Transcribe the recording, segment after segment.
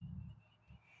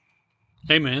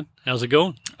Hey man, how's it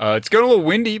going? It's getting a little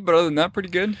windy, but other than that, pretty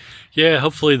good. Yeah,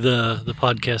 hopefully the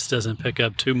podcast doesn't pick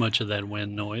up too much of that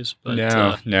wind noise. But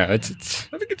No, it's.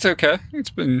 I think it's okay. It's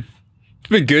been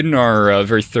good in our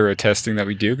very thorough testing that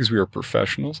we do because we are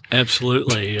professionals.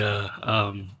 absolutely,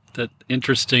 that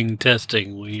interesting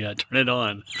testing. We turn it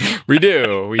on. We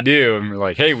do, and we're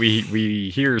like, hey, we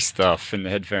hear stuff in the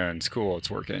headphones. Cool,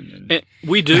 it's working. And And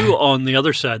we do on the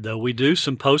other side though. We do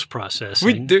some post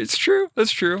processing. it's true.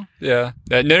 That's true. Yeah.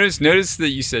 Notice that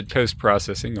you said post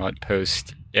processing, not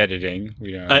post editing.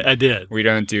 I did. We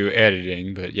don't do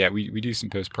editing, but yeah, we do some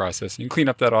post processing, clean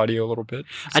up that audio a little bit.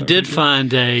 I So we did do.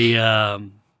 find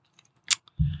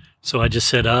so I just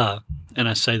said and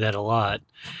I say that a lot.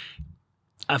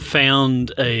 I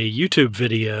found a YouTube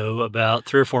video about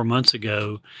 3 or 4 months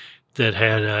ago that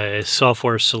had a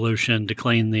software solution to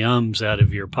clean the ums out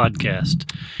of your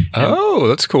podcast. Oh,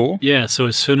 that's cool. Yeah, so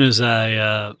as soon as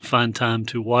I find time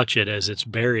to watch it, as it's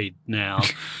buried now,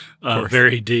 course.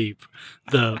 very deep,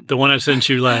 the one I sent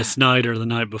you last night or the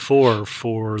night before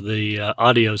for the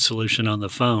audio solution on the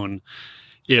phone,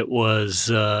 it was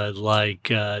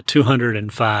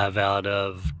 205 out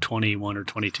of 21 or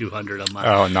 2200 on my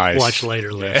Oh, nice. watch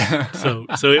later list.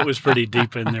 Yeah. So it was pretty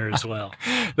deep in there as well.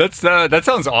 That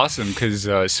sounds awesome because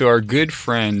so our good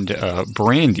friend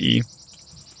Brandy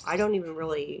I don't even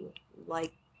really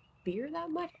like beer that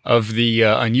much. of the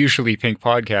Unusually Pink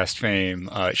podcast fame,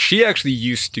 she actually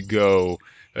used to go.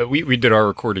 We did our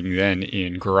recording then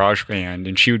in GarageBand,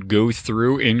 and she would go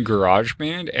through in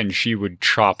GarageBand, and she would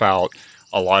chop out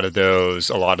a lot of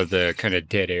the kind of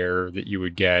dead air that you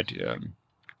would get.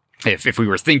 If we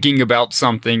were thinking about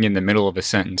something in the middle of a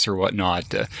sentence or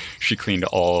whatnot, she cleaned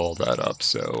all that up.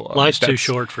 So Life's too that's-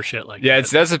 short for shit like Yeah, that.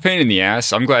 that's a pain in the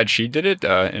ass. I'm glad she did it,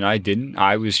 and I didn't.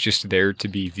 I was just there to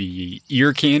be the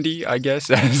ear candy, I guess,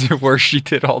 as it were. She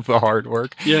did all the hard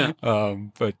work. Yeah,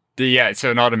 But yeah,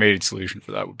 so an automated solution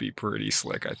for that would be pretty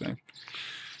slick, I think.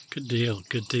 good deal,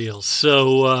 good deal.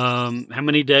 So how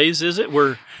many days is it?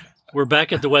 We're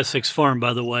back at the West Six Farm,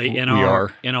 by the way, in We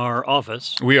are. our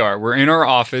office. We're in our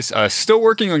office, still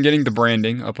working on getting the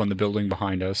branding up on the building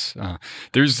behind us.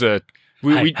 There's a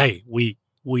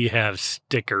We have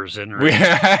stickers in we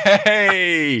our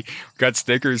hey, got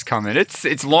stickers coming.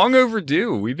 It's long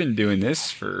overdue. We've been doing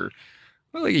this for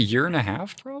like a year and a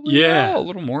half, probably. Yeah. now, a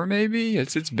little more maybe.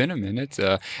 It's been a minute.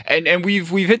 And we've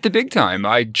hit the big time.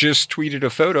 I just tweeted a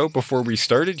photo before we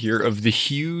started here of the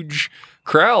huge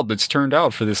crowd that's turned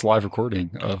out for this live recording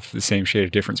of the Same Shade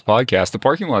of Difference podcast. The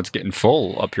parking lot's getting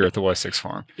full up here at the West Six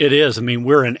Farm. It is. I mean,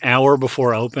 we're an hour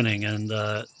before opening, and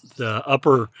the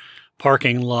upper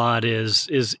parking lot is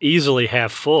easily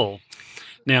half full.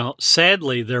 Now,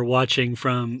 sadly, they're watching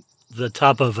from the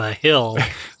top of a hill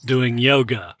doing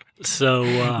yoga. So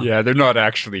Yeah, they're not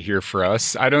actually here for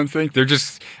us. I don't think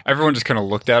everyone just kind of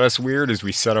looked at us weird as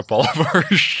we set up all of our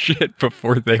shit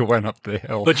before they went up the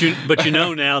hill. But you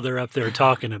know now they're up there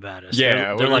talking about us.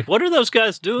 Yeah, they're what like, what are those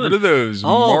guys doing? What are those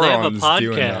Oh, they have a morons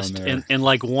doing down podcast, there? and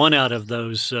like one out of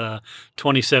those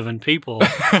 27 people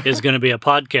is going to be a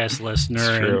podcast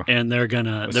listener, true. and they're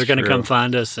gonna That's come true.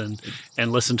 find us and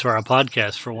listen to our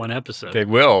podcast for one episode. They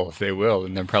will,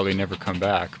 and then probably never come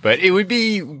back. But it'd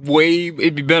be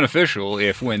beneficial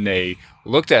if when they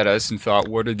looked at us and thought,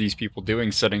 what are these people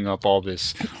doing setting up all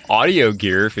this audio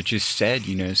gear, if it just said,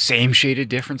 Same Shade of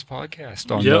Difference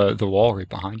podcast on Yep. the wall right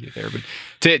behind you there. But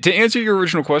to answer your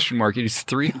original question, Mark, it is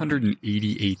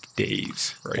 388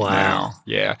 days right Wow. now.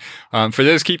 Yeah. For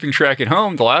those keeping track at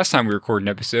home, the last time we recorded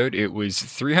an episode, it was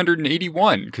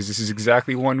 381, because this is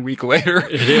exactly 1 week later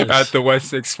It is. at the West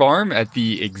Six Farm at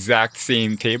the exact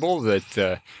same table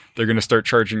that they're going to start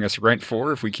charging us rent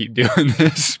for if we keep doing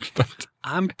this. But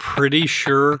I'm pretty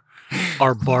sure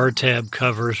our bar tab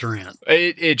covers rent.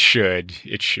 it should.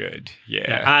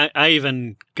 Yeah. I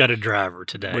even got a driver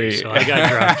today, Wait. so I got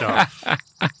dropped off.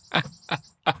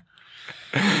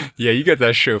 Yeah, you got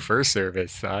that chauffeur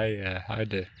service. I had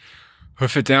to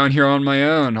hoof it down here on my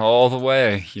own all the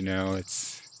way.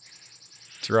 It's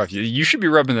rough. You should be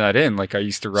rubbing that in like I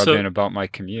used to rub So- in about my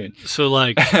commute. So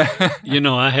like,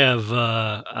 I have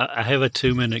a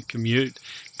 2-minute commute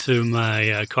to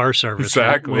my car service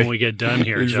Exactly. when we get done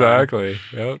here. John. Exactly.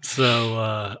 Yep.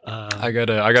 So I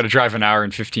gotta drive an hour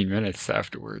and 15 minutes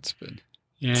afterwards, but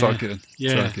yeah, it's all good. It's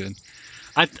yeah. all good.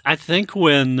 I think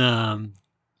when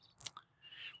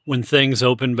things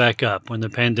open back up, when the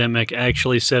pandemic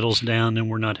actually settles down and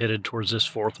we're not headed towards this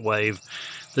fourth wave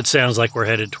that sounds like we're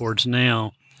headed towards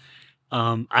now,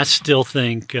 I still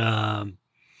think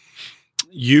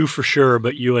you for sure,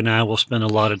 but you and I will spend a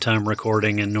lot of time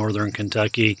recording in northern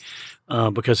Kentucky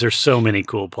because there's so many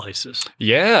cool places.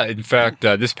 Yeah, in fact,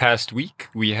 this past week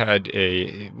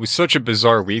it was such a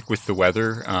bizarre week with the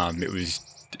weather. It was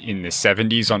in the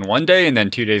 70s on one day, and then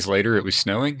 2 days later it was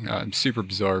snowing. Super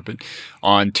bizarre, but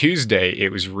on Tuesday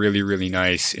it was really, really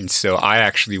nice. And so I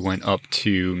actually went up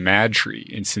to Mad Tree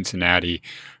in Cincinnati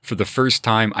for the first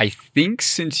time, I think,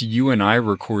 since you and I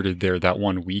recorded there that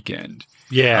one weekend.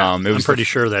 Yeah, I'm pretty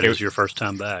sure that was your first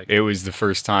time back. It was the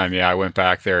first time, yeah. I went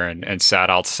back there and sat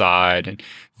outside, and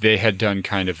they had done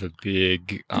kind of a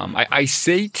big, I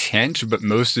say tent, but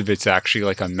most of it's actually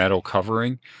like a metal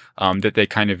covering that they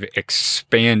kind of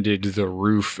expanded the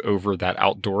roof over that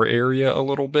outdoor area a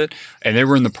little bit. And they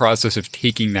were in the process of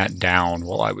taking that down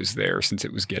while I was there since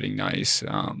it was getting nice.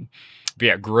 But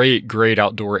yeah, great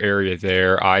outdoor area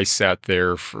there. I sat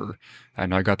there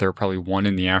and I got there probably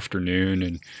 1 PM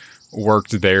and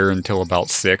worked there until about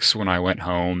 6 when I went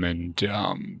home, and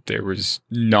there was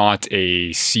not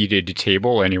a seated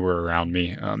table anywhere around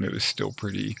me. It was still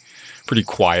pretty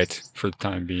quiet for the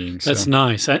time being. So. That's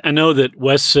nice. I know that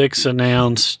West 6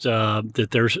 announced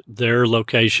that their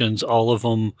locations, all of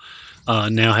them,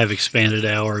 now have expanded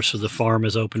hours. So the farm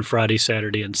is open Friday,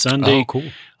 Saturday, and Sunday. Oh, cool.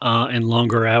 And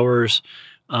longer hours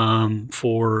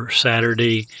for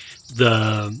Saturday.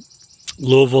 The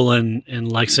Louisville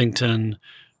and Lexington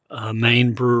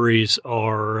main breweries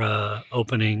are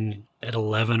opening at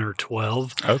 11 or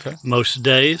 12 most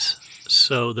days.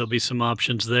 So there'll be some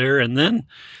options there. And then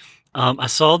I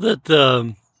saw that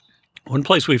the one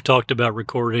place we've talked about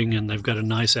recording, and they've got a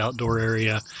nice outdoor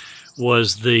area,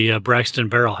 was the Braxton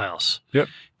Barrel House. Yep.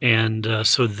 And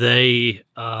so they,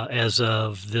 as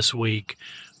of this week,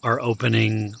 are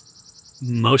opening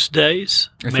most days.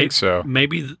 I think so.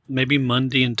 Maybe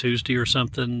Monday and Tuesday or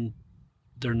something.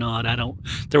 They're not.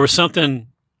 There was something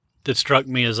that struck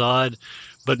me as odd,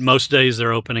 but most days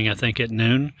they're opening, I think, at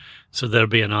noon. So there'll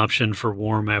be an option for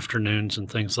warm afternoons and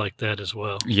things like that as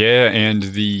well. Yeah, and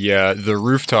the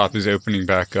rooftop is opening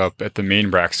back up at the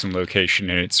main Braxton location,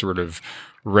 and it's sort of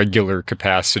regular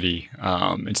capacity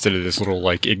instead of this little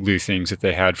like igloo things that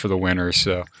they had for the winter.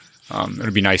 So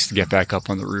it'll be nice to get back up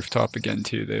on the rooftop again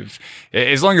too.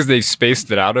 As long as they've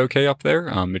spaced it out okay up there,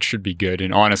 it should be good.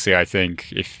 And honestly, I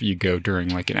think if you go during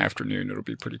like an afternoon, it'll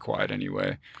be pretty quiet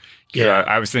anyway. Yeah,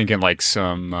 I was thinking like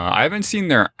I haven't seen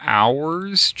their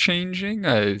hours changing.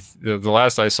 The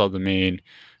last I saw the main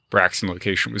Braxton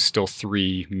location was still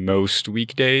 3 most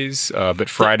weekdays, but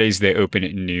Fridays they open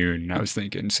at noon. I was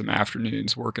thinking some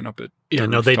afternoons working up at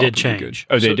they did change.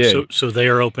 Oh, they did. So they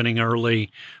are opening early,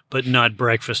 but not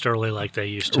breakfast early like they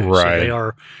used to. Right.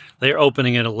 So they are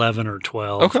opening at 11 or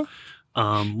 12. Okay.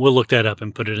 We'll look that up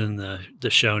and put it in the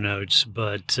show notes.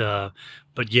 But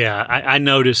yeah, I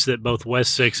noticed that both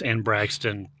West 6 and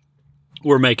Braxton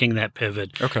were making that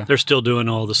pivot. Okay. They're still doing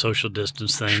all the social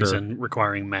distance things and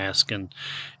requiring masks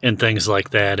and things like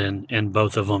that. And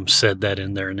both of them said that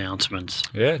in their announcements.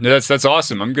 Yeah, no, that's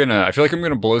awesome. I feel like I'm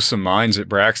gonna blow some minds at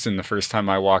Braxton the first time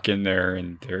I walk in there,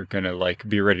 and they're gonna like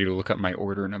be ready to look up my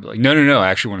order, and I'm like, no,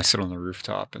 I actually want to sit on the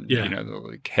rooftop, and the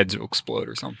like heads will explode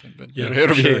or something. But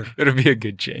it'll be a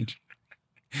good change.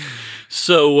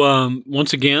 So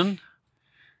once again,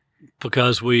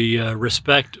 because we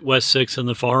respect West 6 and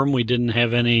the farm, we didn't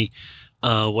have any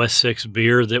West 6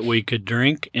 beer that we could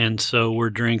drink, and so we're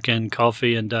drinking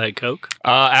coffee and Diet Coke.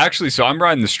 Actually, so I'm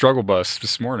riding the struggle bus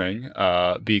this morning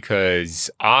because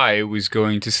I was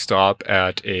going to stop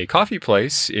at a coffee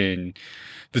place in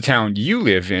the town you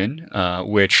live in,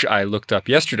 which I looked up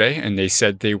yesterday, and they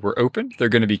said they were open. They're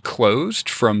going to be closed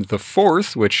from the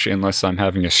 4th, which, unless I'm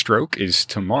having a stroke, is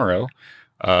tomorrow,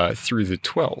 through the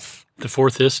 12th. The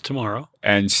 4th is tomorrow.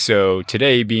 And so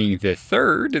today being the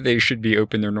 3rd, they should be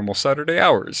open their normal Saturday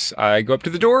hours. I go up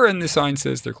to the door and the sign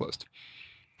says they're closed.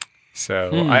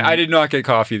 So I did not get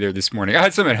coffee there this morning. I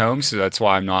had some at home, so that's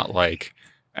why I'm not like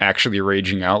actually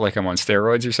raging out like I'm on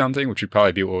steroids or something, which would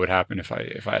probably be what would happen if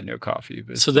I had no coffee.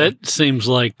 But, so that seems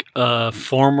like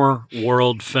former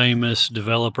world famous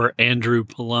developer Andrew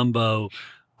Palumbo,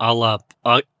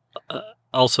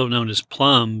 also known as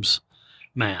Plum's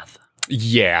math.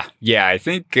 Yeah. I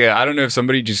think I don't know if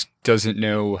somebody just doesn't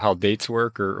know how dates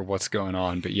work or what's going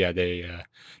on, but yeah, they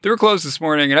were closed this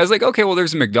morning, and I was like, okay, well,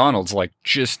 there's a McDonald's like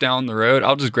just down the road.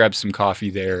 I'll just grab some coffee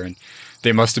there, and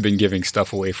they must have been giving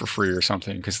stuff away for free or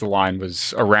something because the line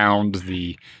was around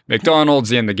the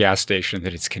McDonald's and the gas station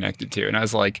that it's connected to, and I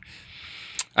was like,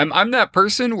 I'm that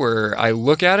person where I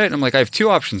look at it and I'm like, I have 2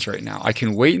 options right now. I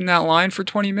can wait in that line for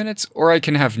 20 minutes, or I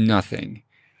can have nothing.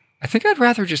 I think I'd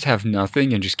rather just have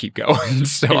nothing and just keep going.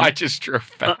 So I just drove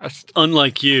fast.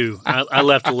 Unlike you, I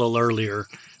left a little earlier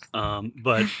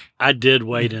But I did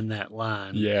wait in that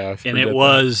line. Yeah, and it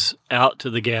was out to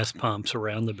the gas pumps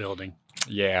around the building.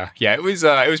 Yeah. It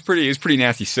was pretty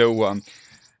nasty. So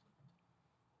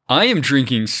I am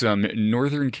drinking some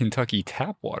Northern Kentucky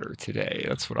tap water today.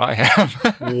 That's what I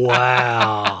have.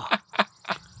 Wow.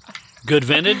 Good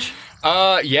vintage?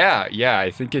 Yeah.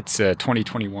 I think it's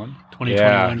 2021.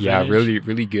 2021 Yeah, vintage? really,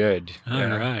 really good. All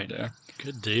yeah, right. Yeah.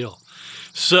 Good deal.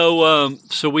 So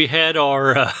we had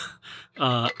our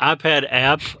iPad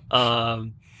app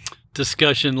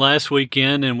discussion last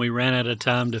weekend, and we ran out of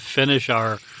time to finish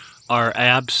our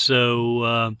app.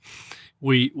 So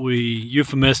we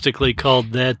euphemistically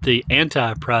called that the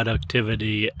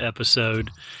anti-productivity episode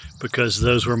because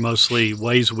those were mostly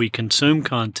ways we consume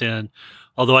content.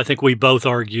 Although I think we both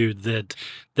argued that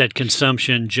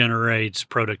consumption generates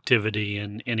productivity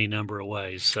in any number of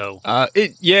ways. So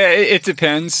it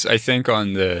depends, I think,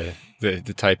 on the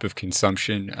type of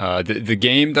consumption. The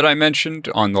game that I mentioned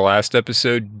on the last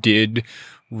episode did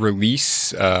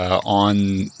release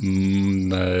on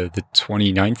the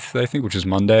 29th, I think, which is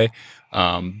Monday.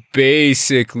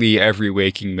 Basically every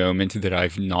waking moment that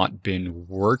I've not been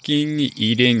working,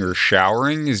 eating, or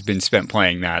showering has been spent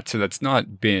playing that. So that's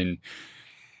not been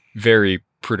very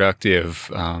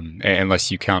productive, unless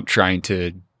you count trying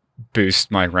to boost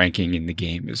my ranking in the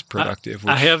game as productive.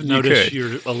 I have noticed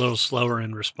you're a little slower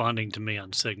in responding to me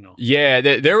on Signal. Yeah,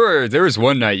 there was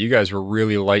one night you guys were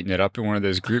really lighting it up in one of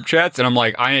those group chats, and I'm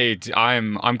like,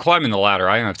 I'm climbing the ladder.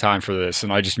 I don't have time for this,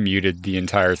 and I just muted the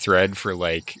entire thread for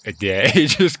like a day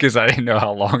just because I didn't know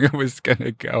how long it was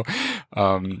gonna go.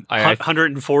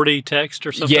 140 text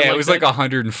or something. Yeah, it was that? like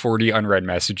 140 unread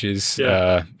messages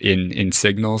in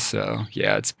Signal. So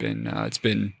yeah, it's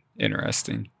been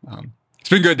interesting. It's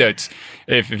been good though.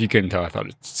 If you couldn't tell, I thought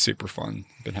it's super fun.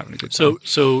 Been having a good time.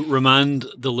 So remind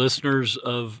the listeners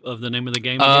of the name of the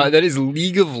game again? That is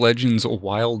League of Legends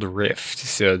Wild Rift.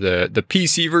 So the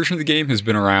PC version of the game has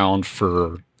been around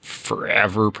for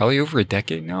forever, probably over a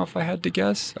decade now, if I had to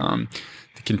guess.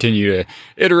 They continue to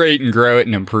iterate and grow it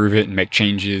and improve it and make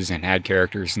changes and add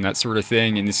characters and that sort of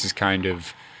thing. And this is kind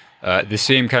of the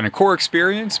same kind of core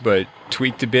experience, but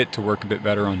tweaked a bit to work a bit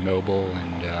better on mobile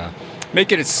and make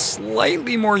it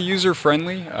slightly more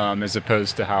user-friendly, as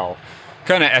opposed to how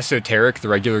kind of esoteric the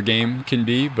regular game can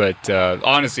be. But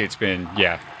honestly, it's been,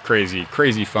 crazy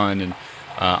fun. And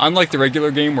unlike the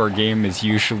regular game, where a game is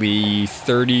usually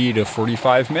 30 to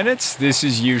 45 minutes, this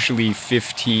is usually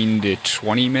 15 to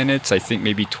 20 minutes. I think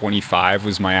maybe 25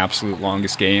 was my absolute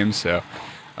longest game. So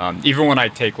even when I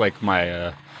take like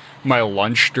my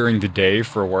lunch during the day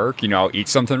for work, I'll eat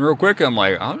something real quick. I'm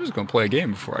like, I'm just going to play a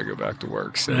game before I go back to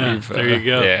work. So there you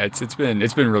go. Yeah, it's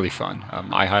been really fun.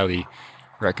 I highly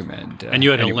recommend. And you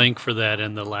had a link for that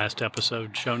in the last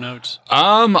episode show notes?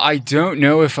 I don't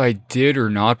know if I did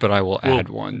or not, but I will add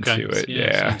one to it.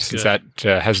 Yeah, since that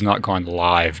has not gone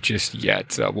live just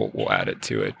yet, we'll add it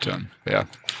to it. Fun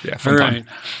All right, time.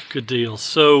 Good deal.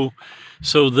 So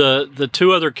the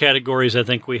two other categories I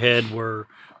think we had were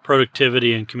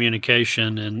productivity and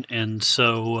communication, and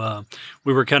so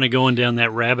we were kind of going down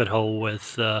that rabbit hole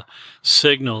with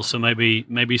Signal. So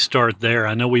maybe start there.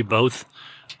 I know we both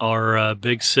are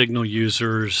big Signal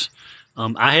users.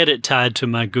 I had it tied to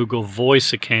my Google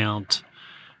Voice account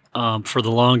for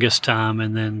the longest time,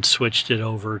 and then switched it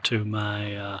over to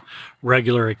my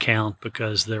regular account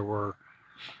because there were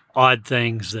odd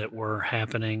things that were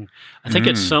happening. I think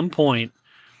at some point,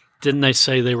 didn't they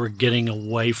say they were getting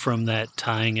away from that,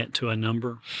 tying it to a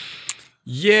number?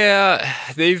 Yeah,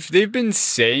 they've been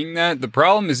saying that. The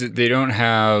problem is that they don't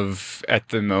have, at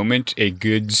the moment, a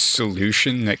good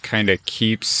solution that kind of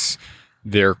keeps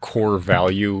their core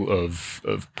value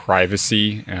of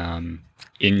privacy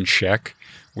in check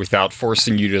without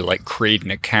forcing you to like create an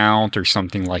account or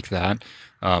something like that.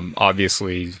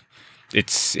 Obviously,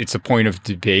 it's a point of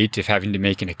debate if having to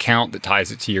make an account that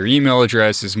ties it to your email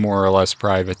address is more or less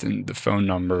private than the phone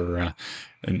number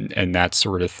and that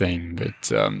sort of thing.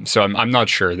 But so I'm not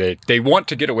sure. They want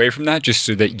to get away from that just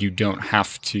so that you don't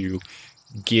have to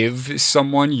give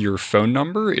someone your phone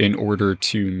number in order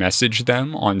to message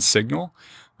them on Signal.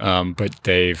 But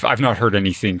I've not heard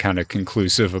anything kind of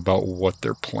conclusive about what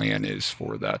their plan is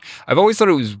for that. I've always thought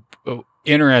it was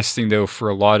interesting though, for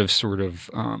a lot of sort of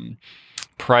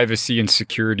privacy and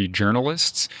security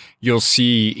journalists, you'll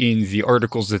see in the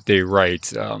articles that they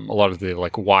write, a lot of the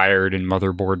like Wired and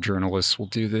Motherboard journalists will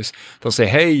do this. They'll say,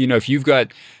 hey, if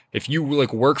you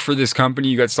like work for this company,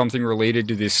 you got something related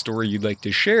to this story you'd like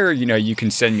to share, you can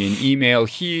send me an email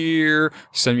here,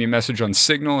 send me a message on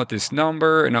Signal at this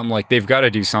number. And I'm like, they've got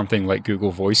to do something like Google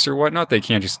Voice or whatnot. They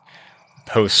can't just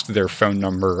post their phone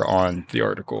number on the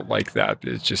article like that.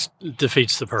 It just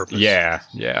defeats the purpose. Yeah.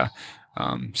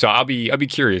 So I'll be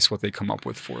curious what they come up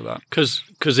with for that.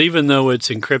 Because even though it's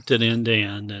encrypted end to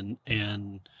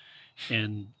end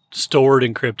and stored,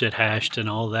 encrypted, hashed, and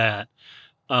all that,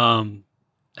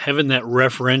 having that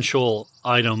referential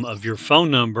item of your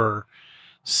phone number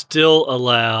still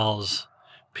allows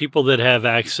people that have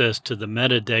access to the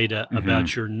metadata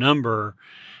about your number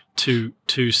to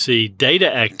see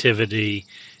data activity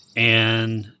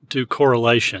and do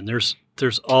correlation. There's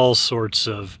all sorts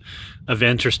of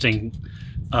interesting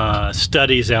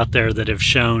studies out there that have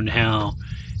shown how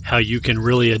you can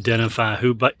really identify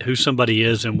who somebody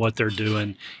is and what they're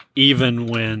doing, even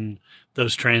when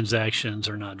those transactions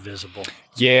are not visible.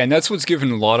 Yeah, and that's what's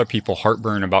given a lot of people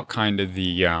heartburn about kind of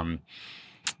the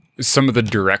some of the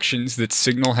directions that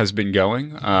Signal has been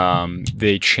going.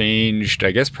 They changed,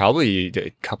 I guess, probably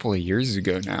a couple of years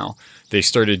ago now. They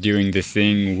started doing the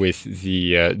thing with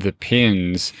the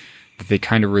pins that they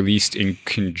kind of released in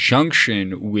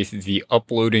conjunction with the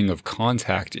uploading of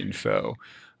contact info.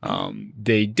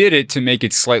 They did it to make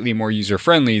it slightly more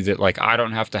user-friendly, that like I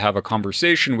don't have to have a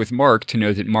conversation with Mark to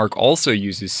know that Mark also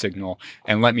uses Signal,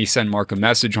 and let me send Mark a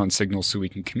message on Signal so we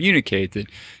can communicate.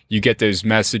 That you get those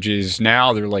messages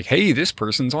now, they're like, hey, this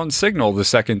person's on Signal the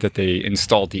second that they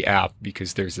installed the app,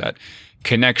 because there's that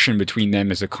connection between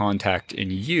them as a contact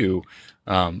and you,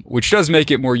 which does make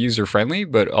it more user-friendly,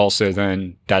 but also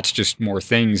then that's just more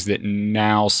things that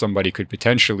now somebody could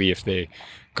potentially, if they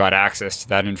got access to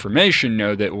that information,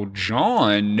 know that, well,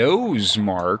 John knows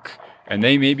Mark, and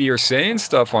they maybe are saying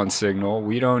stuff on Signal.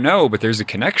 We don't know, but there's a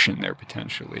connection there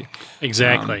potentially.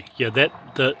 Exactly.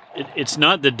 It's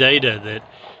not the data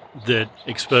that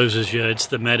exposes you; it's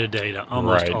the metadata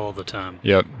almost all the time.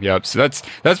 Yep. So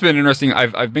that's been interesting.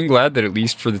 I've been glad that at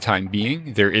least for the time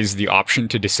being, there is the option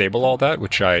to disable all that,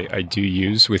 which I do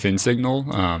use within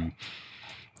Signal.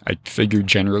 I figured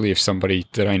generally if somebody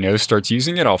that I know starts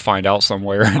using it, I'll find out some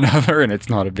way or another, and it's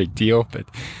not a big deal. But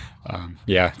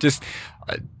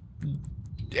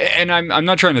and I'm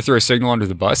not trying to throw Signal under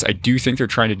the bus. I do think they're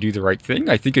trying to do the right thing.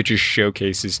 I think it just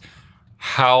showcases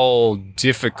how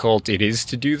difficult it is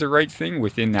to do the right thing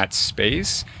within that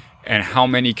space, and how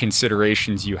many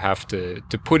considerations you have to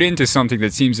put into something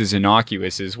that seems as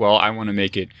innocuous as, well, I want to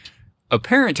make it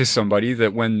apparent to somebody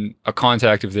that when a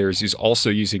contact of theirs is also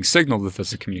using Signal, that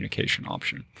that's a communication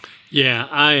option. Yeah,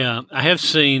 I have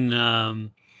seen a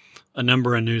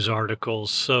number of news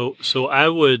articles. So I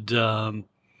would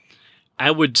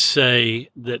say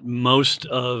that most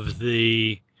of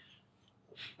the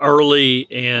early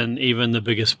and even the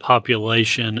biggest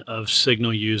population of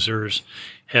Signal users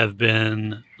have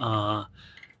been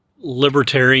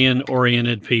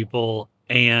libertarian-oriented people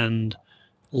and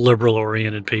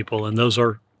liberal-oriented people, and those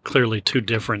are clearly two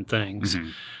different things.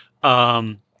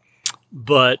 But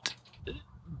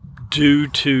due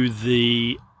to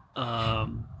the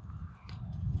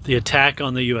attack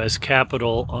on the U.S.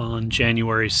 Capitol on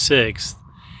January 6th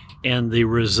and the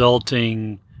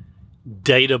resulting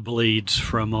data bleeds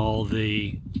from all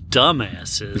the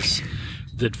dumbasses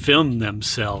that film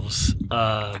themselves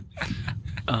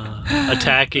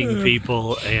attacking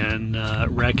people and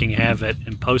wreaking havoc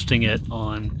and posting it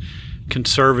on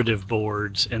conservative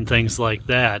boards and things like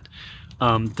that,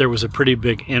 there was a pretty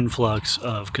big influx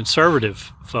of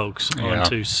conservative folks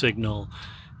onto Signal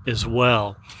as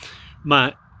well.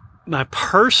 My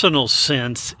personal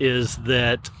sense is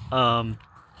that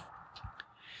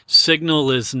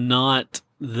Signal is not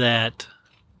that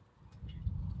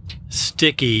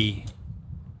sticky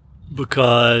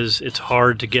because it's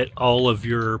hard to get all of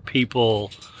your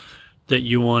people that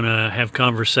you want to have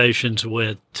conversations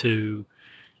with to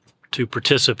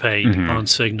participate on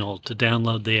Signal, to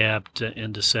download the app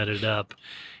and to set it up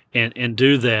and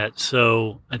do that.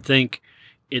 So I think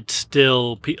it's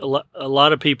still a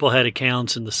lot of people had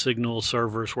accounts, and the Signal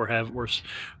servers were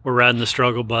riding the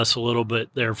struggle bus a little bit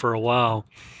there for a while.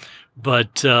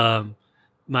 But I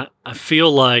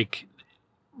feel like,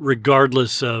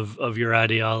 regardless of your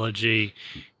ideology,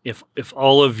 if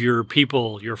all of your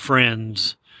people, your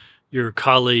friends, your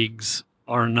colleagues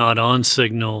are not on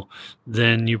Signal,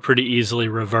 then you pretty easily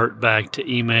revert back to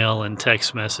email and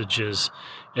text messages,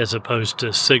 as opposed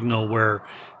to Signal, where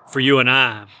for you and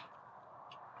I,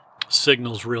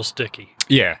 Signal's real sticky.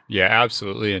 Yeah,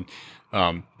 absolutely. And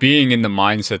being in the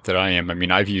mindset that I am, I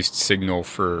mean, I've used Signal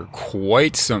for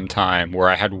quite some time, where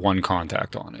I had one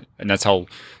contact on it. And that's how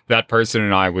that person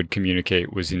and I would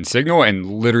communicate, was in Signal, and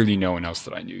literally no one else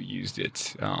that I knew used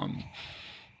it.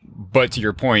 But to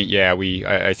your point,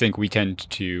 I think we tend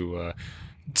to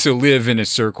to live in a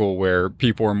circle where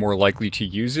people are more likely to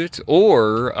use it,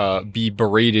 or be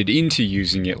berated into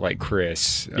using it, like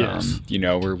Chris. Yes.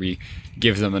 Where we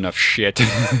give them enough shit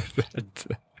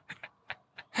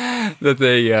that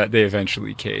they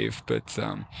eventually cave. But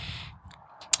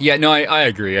yeah, no, I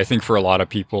agree. I think for a lot of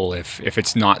people, if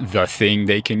it's not the thing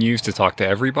they can use to talk to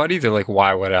everybody, they're like,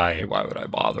 why would I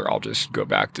bother? I'll just go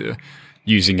back to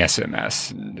using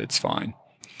SMS and it's fine.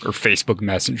 Or Facebook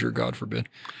Messenger, God forbid.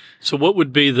 So what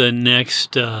would be the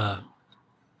next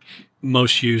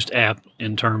most used app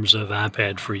in terms of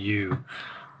iPad for you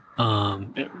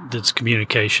that's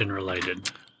communication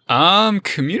related?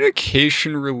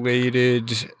 Communication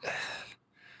related.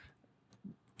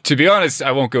 To be honest,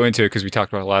 I won't go into it because we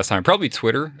talked about it last time. Probably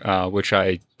Twitter, which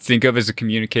I think of as a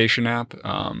communication app,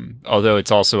 although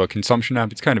it's also a consumption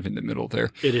app. It's kind of in the middle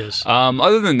there. It is.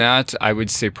 Other than that, I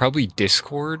would say probably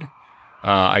Discord.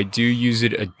 I do use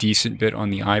it a decent bit on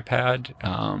the iPad,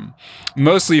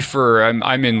 mostly for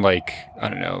I'm in like, I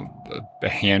don't know, a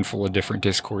handful of different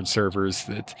Discord servers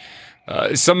that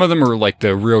some of them are like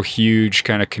the real huge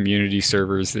kind of community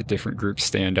servers that different groups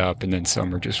stand up, and then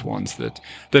some are just ones that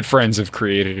friends have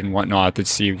created and whatnot that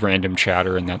see random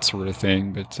chatter and that sort of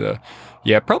thing. But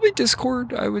yeah, probably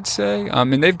Discord, I would say.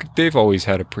 And they've always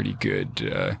had a pretty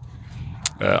good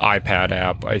iPad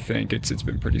app. I think it's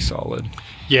been pretty solid.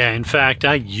 Yeah, in fact,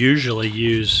 I usually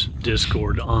use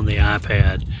Discord on the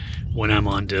iPad when I'm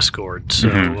on Discord.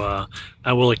 So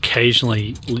I will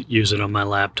occasionally use it on my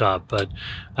laptop, but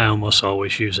I almost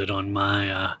always use it on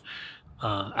my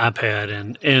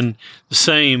iPad. And the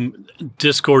same,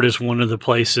 Discord is one of the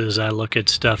places I look at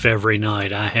stuff every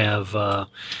night. I have, I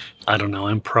don't know,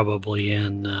 I'm probably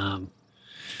in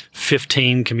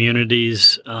 15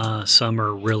 communities. Some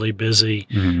are really busy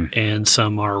and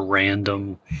some are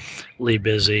randomly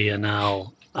busy, and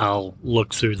I'll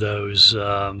look through those.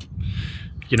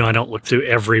 I don't look through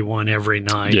every one every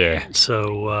night. Yeah.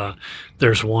 So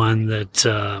there's one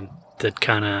that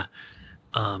kind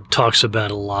of talks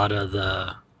about a lot of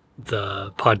the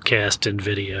podcast and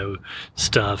video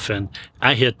stuff, and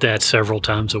I hit that several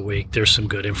times a week. There's some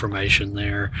good information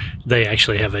there. They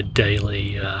actually have a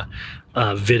daily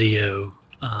video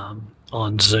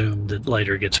on Zoom that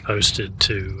later gets posted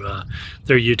to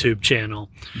their YouTube channel.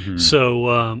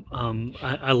 So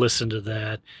I listen to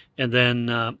that, and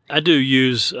then I do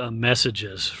use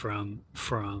messages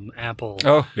from Apple.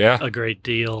 Oh yeah, a great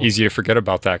deal. Easy to forget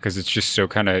about that because it's just so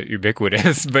kind of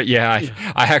ubiquitous. But yeah,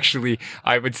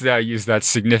 I would say I use that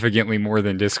significantly more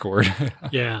than Discord.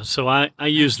 Yeah, so I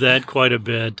use that quite a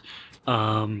bit.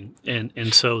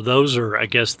 And so those are, I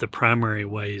guess, the primary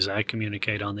ways I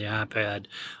communicate on the iPad.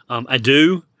 I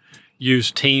do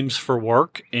use Teams for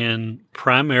work and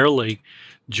primarily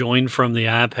join from the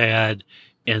iPad.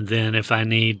 And then if I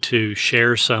need to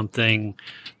share something,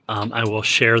 I will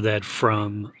share that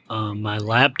from my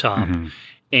laptop.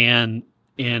 And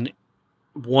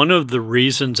one of the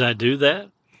reasons I do that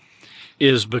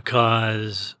is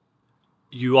because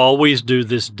you always do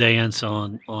this dance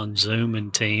on Zoom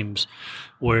and Teams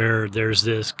where there's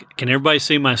this, can everybody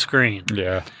see my screen?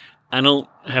 Yeah. I don't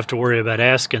have to worry about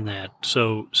asking that.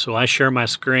 So I share my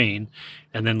screen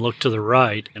and then look to the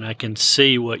right, and I can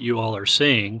see what you all are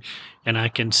seeing, and I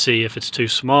can see if it's too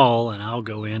small, and I'll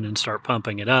go in and start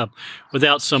pumping it up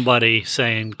without somebody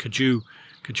saying, could you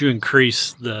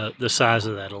increase the size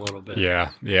of that a little bit?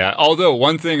 Yeah. Although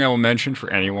one thing I will mention for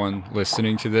anyone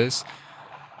listening to this,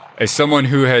 as someone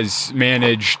who has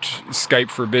managed Skype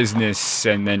for Business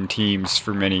and then Teams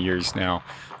for many years now,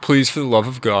 please, for the love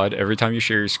of God, every time you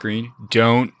share your screen,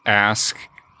 don't ask,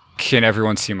 can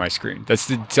everyone see my screen? That's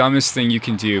the dumbest thing you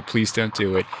can do. Please don't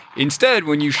do it. Instead,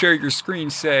 when you share your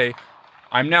screen, say,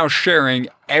 I'm now sharing,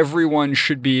 everyone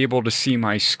should be able to see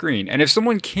my screen. And if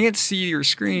someone can't see your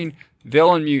screen, they'll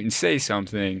unmute and say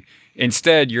something.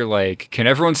 Instead, you're like, can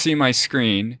everyone see my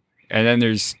screen? And then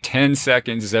there's 10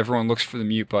 seconds as everyone looks for the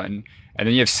mute button. And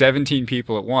then you have 17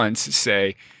 people at once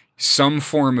say some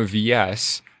form of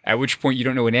yes, at which point you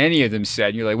don't know what any of them said.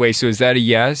 And you're like, wait, so is that a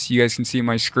yes? You guys can see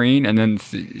my screen? And then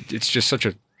it's just such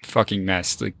a fucking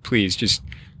mess. Like, please, just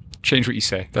change what you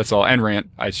say. That's all. And rant.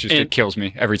 It kills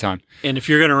me every time. And if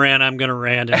you're going to rant, I'm going to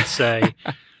rant and say,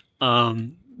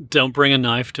 don't bring a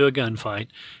knife to a gunfight.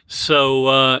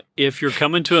 So if you're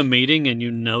coming to a meeting and you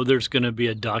know there's going to be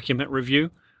a document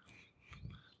review,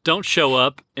 don't show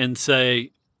up and say,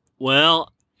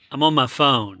 well, I'm on my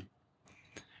phone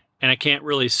and I can't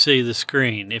really see the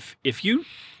screen. If you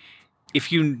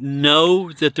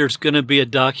know that there's going to be a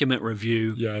document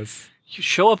review, yes, you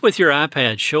show up with your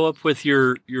iPad, show up with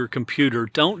your computer.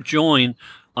 Don't join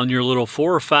on your little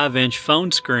 4 or 5 inch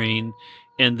phone screen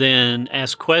and then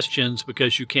ask questions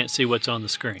because you can't see what's on the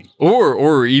screen.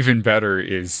 Or even better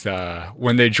is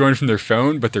when they join from their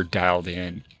phone, but they're dialed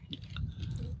in.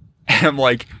 And I'm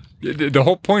like, the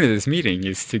whole point of this meeting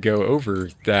is to go over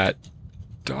that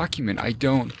document.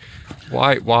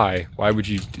 Why would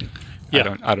you?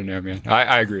 Yeah. I don't know, man.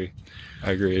 I agree.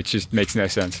 It just makes no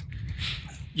sense.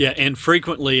 Yeah, and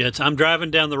frequently I'm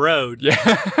driving down the road.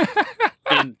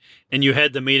 Yeah. and you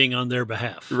had the meeting on their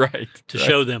behalf. Right. To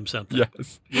show them something.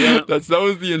 Yes. Yeah. That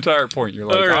was the entire point. You're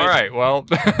like, all right, well.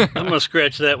 I'm going to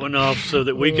scratch that one off so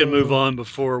that we can move on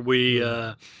before we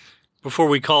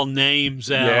call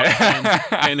names out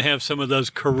and have some of those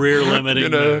career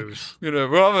limiting moves.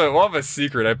 We'll have a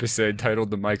secret episode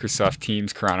titled the Microsoft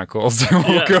Teams Chronicles.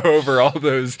 We'll go over all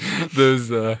those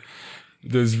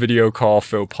video call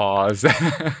faux pas.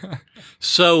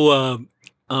 So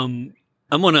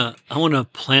I want to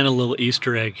plant a little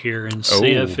Easter egg here and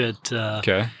see if it.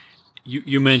 Okay.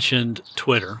 You mentioned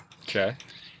Twitter. Okay.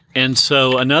 And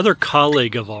so another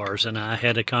colleague of ours and I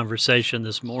had a conversation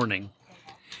this morning,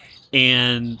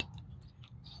 and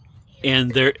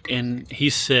he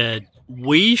said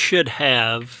we should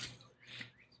write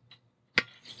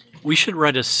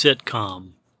a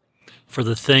sitcom for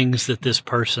the things that this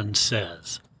person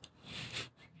says.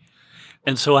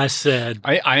 And so I said,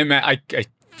 I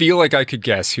feel like I could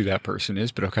guess who that person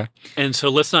is, but okay. And so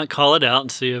let's not call it out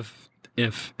and see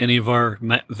if any of our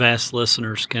vast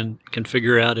listeners can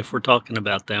figure out if we're talking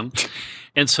about them.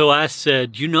 And so I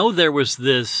said, there was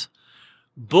this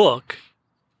book,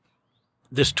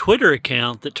 this Twitter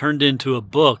account that turned into a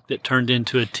book that turned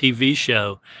into a TV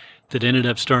show that ended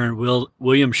up starring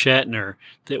William Shatner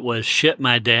that was Shit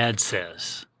My Dad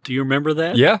Says. Do you remember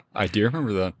that? Yeah, I do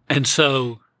remember that. And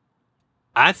so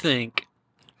I think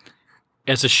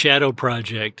as a shadow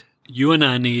project, you and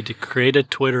I need to create a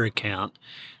Twitter account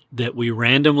that we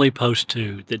randomly post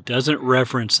to that doesn't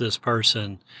reference this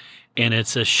person, and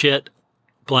it's a shit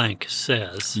blank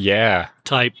says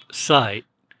type site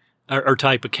or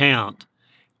type account.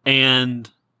 And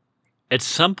at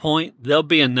some point, there'll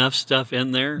be enough stuff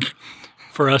in there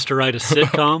for us to write a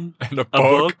sitcom, and a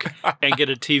book, and get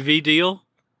a TV deal.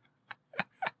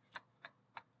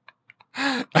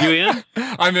 You in?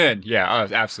 I'm in. Yeah,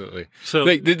 absolutely. So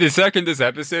the second this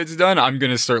episode's done, I'm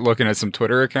going to start looking at some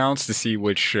Twitter accounts to see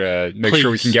which, make sure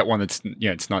we can get one that's,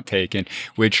 it's not taken,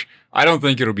 which I don't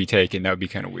think it'll be taken. That would be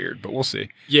kind of weird, but we'll see.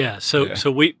 Yeah.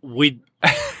 So we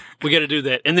got to do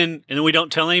that. And then we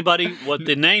don't tell anybody what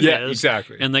the name is.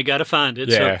 Exactly. And they got to find it.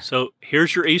 Yeah. So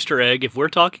here's your Easter egg. If we're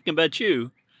talking about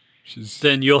you,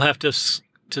 then you'll have to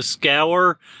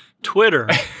scour Twitter.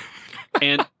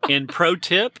 and pro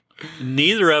tip,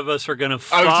 neither of us are going to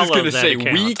follow that. I was just going to say,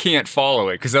 account. we can't follow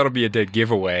it because that'll be a dead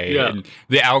giveaway. Yeah. And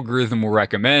the algorithm will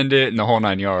recommend it and the whole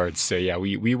 9 yards. So, yeah,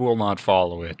 we will not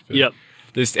follow it. But yep.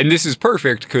 This is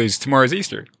perfect because tomorrow's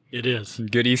Easter. It is.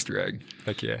 Good Easter egg.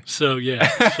 Heck yeah. So, yeah.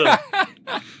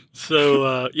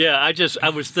 I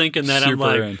was thinking that.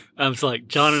 I was like,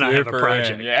 John and I have a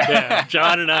project. Yeah.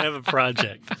 John and I have a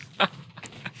project.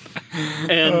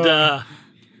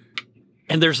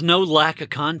 And there's no lack of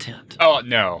content. Oh,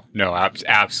 no,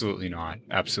 absolutely not.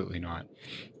 Absolutely not.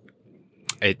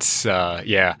 It's,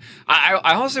 I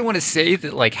also want to say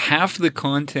that like half the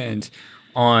content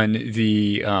on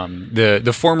the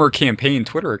former campaign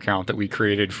Twitter account that we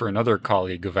created for another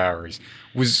colleague of ours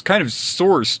was kind of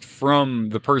sourced from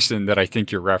the person that I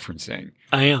think you're referencing.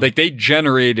 I am. Like they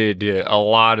generated a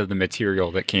lot of the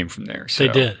material that came from there. So,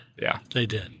 they did. Yeah. They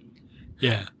did.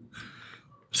 Yeah.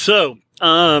 So,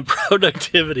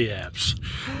 productivity apps.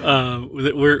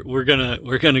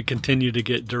 We're gonna continue to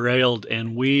get derailed,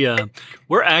 and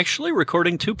we're actually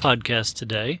recording 2 podcasts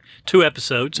today, 2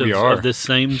 episodes of this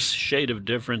same Shade of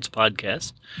Difference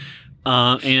podcast,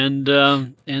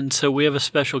 and so we have a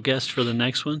special guest for the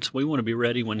next one. So we want to be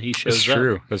ready when he shows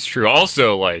up. That's true.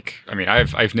 Also, like, I mean,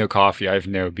 I've no coffee, I have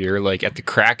no beer. Like at the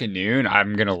crack of noon,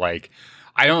 I'm gonna like.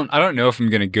 I don't know if I'm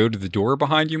going to go to the door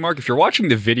behind you, Mark. If you're watching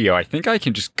the video, I think I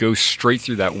can just go straight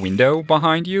through that window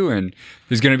behind you, and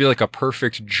there's going to be like a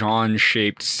perfect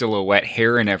John-shaped silhouette,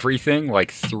 hair and everything,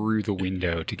 like through the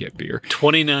window to get beer.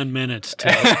 29 minutes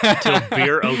till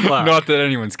beer o'clock. Not that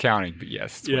anyone's counting, but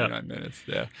yes, 29 minutes.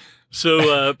 Yeah.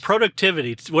 So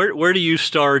productivity. Where do you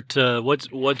start?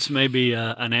 What's maybe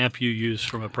an app you use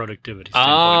from a productivity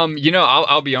standpoint?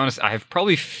 I'll be honest. I have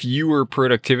probably fewer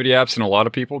productivity apps than a lot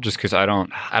of people, just because I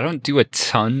don't do a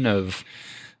ton of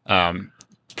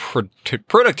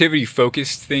productivity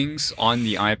focused things on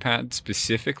the iPad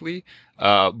specifically.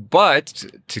 But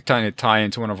to kind of tie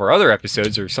into one of our other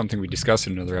episodes or something we discussed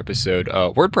in another episode,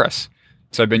 WordPress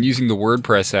So I've been using the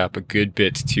WordPress app a good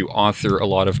bit to author a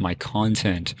lot of my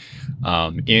content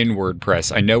in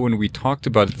WordPress. I know when we talked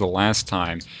about it the last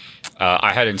time,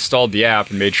 I had installed the app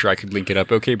and made sure I could link it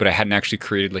up okay, but I hadn't actually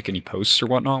created like any posts or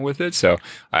whatnot with it. So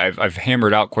I've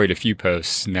hammered out quite a few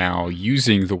posts now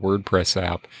using the WordPress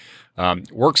app.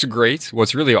 Works great.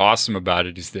 What's really awesome about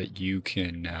it is that you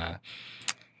can...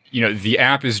 the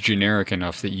app is generic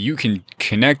enough that you can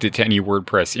connect it to any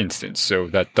WordPress instance. So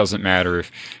that doesn't matter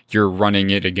if you're running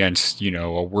it against, a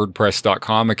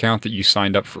WordPress.com account that you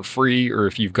signed up for free, or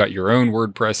if you've got your own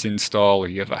WordPress install, or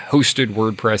you have a hosted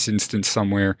WordPress instance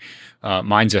somewhere.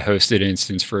 Mine's a hosted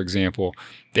instance, for example.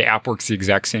 The app works the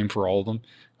exact same for all of them.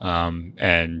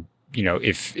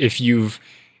 If you've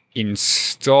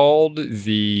installed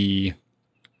the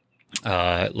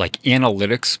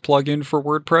analytics plugin for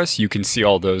WordPress, you can see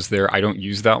all those there. I don't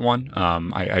use that one.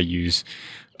 I use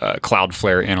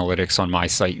Cloudflare Analytics on my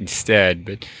site instead,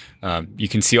 but you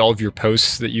can see all of your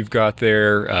posts that you've got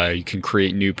there. You can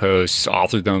create new posts,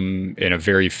 author them in a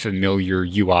very familiar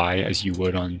UI as you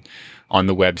would on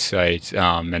the website,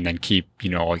 and then keep,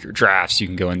 all your drafts. You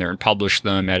can go in there and publish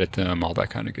them, edit them, all that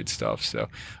kind of good stuff. So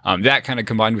that kind of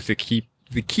combined with the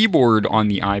keyboard on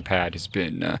the iPad has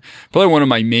been probably one of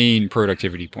my main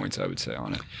productivity points, I would say,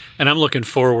 on it. And I'm looking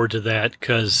forward to that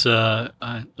because I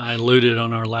alluded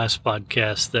on our last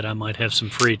podcast that I might have some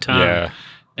free time. Yeah.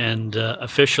 And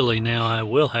officially now I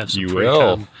will have some free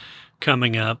time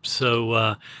coming up.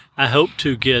 So I hope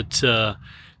to get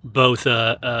both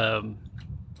a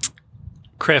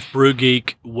Craft Brew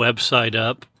Geek website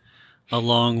up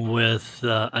along with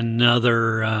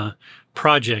another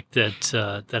project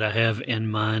that I have in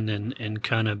mind and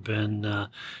kind of been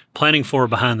planning for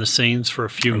behind the scenes for a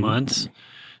few months.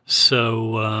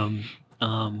 So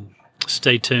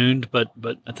stay tuned, but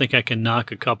I think I can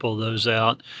knock a couple of those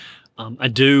out. I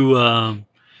do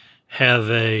have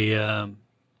a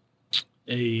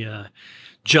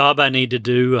job I need to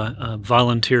do, a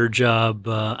volunteer job.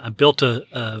 I built a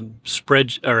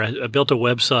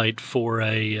website for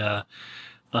a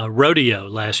rodeo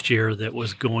last year that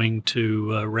was going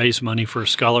to raise money for a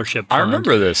scholarship fund. I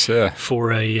remember this, yeah.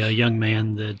 For a young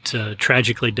man that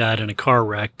tragically died in a car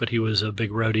wreck, but he was a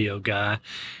big rodeo guy.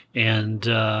 And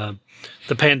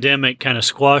the pandemic kind of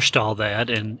squashed all that,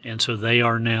 and so they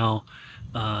are now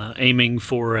aiming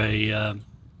for a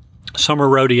summer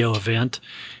rodeo event.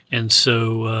 And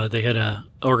so they had an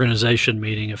organization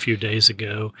meeting a few days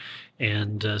ago,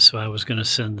 and so I was going to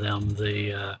send them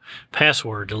the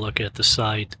password to look at the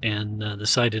site, and the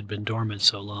site had been dormant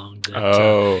so long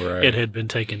that it had been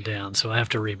taken down. So I have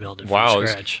to rebuild it from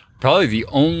scratch. Probably the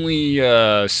only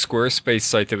Squarespace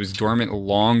site that was dormant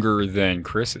longer than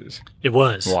Chris's. It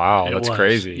was. Wow, that's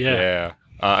crazy. Yeah.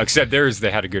 Except theirs, they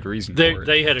had a good reason for it.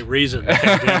 They had a reason.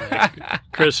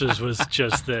 Chris's was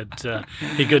just that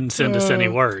he couldn't send us any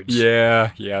words.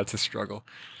 Yeah, it's a struggle.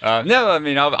 No, I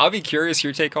mean, I'll be curious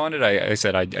your take on it. I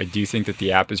said I do think that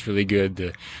the app is really good.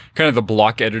 The kind of the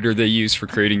block editor they use for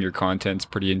creating your content is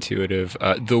pretty intuitive.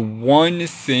 The one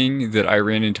thing that I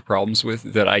ran into problems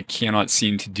with that I cannot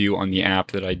seem to do on the app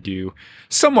that I do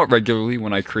somewhat regularly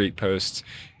when I create posts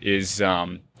is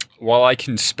while I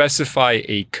can specify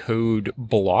a code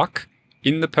block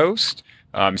in the post,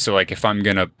 so like if I'm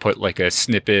going to put like a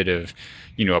snippet of,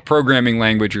 a programming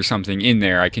language or something in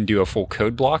there, I can do a full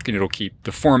code block and it'll keep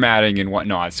the formatting and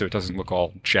whatnot so it doesn't look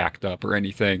all jacked up or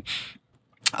anything.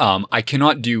 I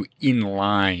cannot do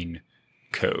inline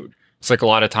code. It's like a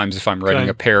lot of times if I'm writing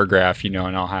a paragraph, and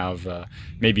I'll have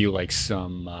maybe like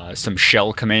some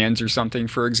shell commands or something,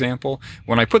 for example.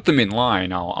 When I put them in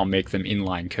line, I'll make them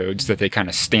inline code so that they kind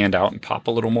of stand out and pop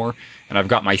a little more. And I've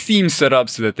got my theme set up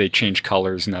so that they change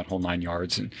colors and that whole 9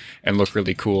 yards and look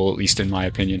really cool, at least in my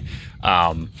opinion.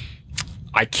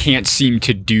 I can't seem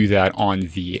to do that on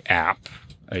the app.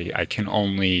 I can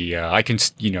only,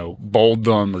 bold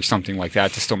them or something like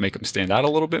that to still make them stand out a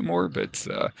little bit more, but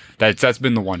that's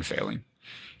been the one failing.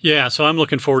 Yeah, so I'm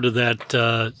looking forward to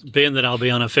that, being that I'll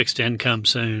be on a fixed income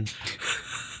soon.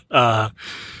 I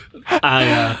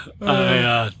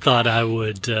thought I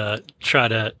would try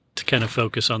to kind of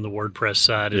focus on the WordPress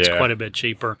side. It's quite a bit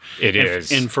cheaper. It is.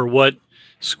 And for what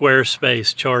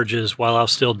Squarespace charges, while I'll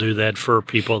still do that for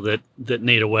people that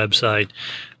need a website,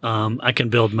 I can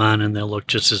build mine and they'll look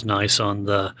just as nice on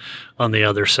the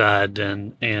other side,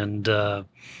 and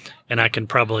I can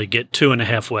probably get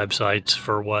 2.5 websites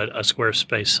for what a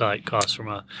Squarespace site costs from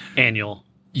a annual.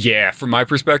 Yeah, from my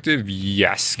perspective,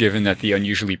 yes. Given that the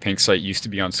Unusually Pink site used to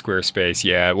be on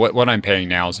Squarespace, what I'm paying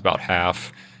now is about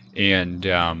half. And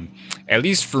at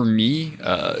least for me,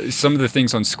 some of the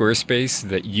things on Squarespace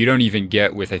that you don't even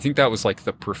get with, I think that was like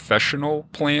the professional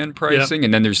plan pricing.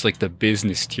 And then there's like the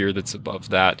business tier that's above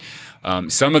that.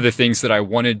 Some of the things that I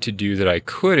wanted to do that I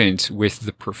couldn't with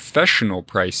the professional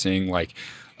pricing, like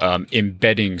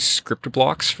embedding script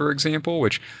blocks, for example,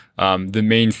 which the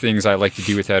main things I like to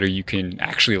do with that are you can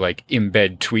actually like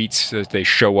embed tweets so that they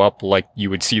show up like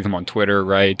you would see them on Twitter,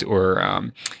 right?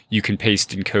 Or you can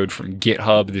paste in code from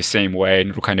GitHub the same way and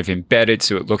it'll kind of embed it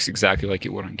so it looks exactly like it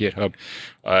would on GitHub.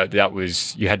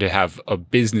 You had to have a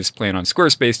business plan on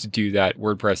Squarespace to do that.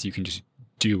 WordPress, you can just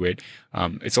do it.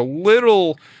 It's a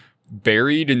little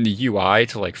buried in the UI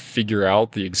to like figure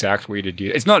out the exact way to do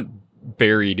it. It's not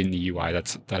buried in the UI.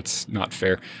 That's not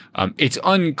fair. It's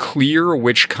unclear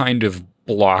which kind of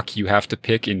block you have to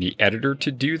pick in the editor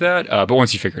to do that. But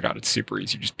once you figure it out, it's super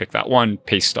easy. You just pick that one,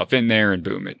 paste stuff in there, and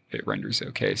boom, it renders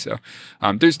okay. So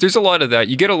there's a lot of that.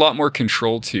 You get a lot more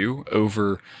control too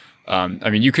over.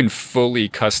 You can fully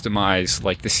customize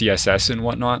like the CSS and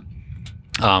whatnot.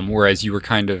 Whereas you were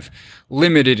kind of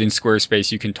limited in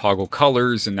Squarespace, you can toggle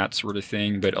colors and that sort of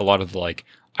thing. But a lot of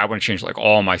I want to change like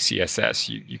all my CSS.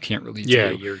 You can't really do. Yeah,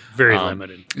 you're very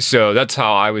limited. So that's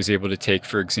how I was able to take,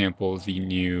 for example, the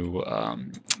new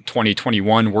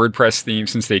 2021 WordPress theme,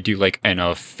 since they do like an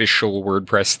official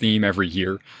WordPress theme every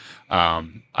year.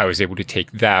 I was able to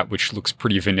take that, which looks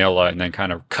pretty vanilla, and then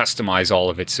kind of customize all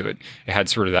of it so it had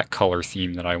sort of that color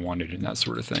theme that I wanted and that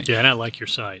sort of thing. Yeah, and I like your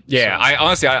site. Yeah, so. I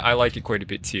honestly like it quite a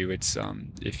bit too. It's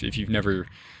if you've never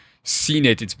seen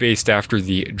it, it's based after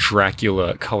the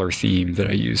Dracula color theme that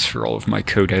I use for all of my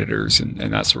code editors and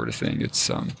that sort of thing. It's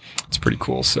pretty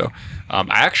cool. So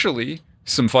actually,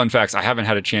 some fun facts. I haven't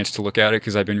had a chance to look at it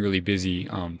because I've been really busy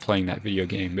playing that video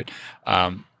game, but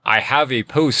I have a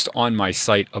post on my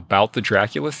site about the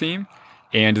Dracula theme,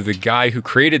 and the guy who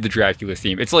created the Dracula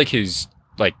theme, it's like his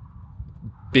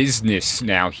business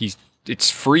now. It's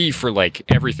free for like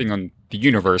everything on the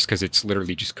universe because it's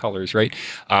literally just colors, right?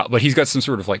 But he's got some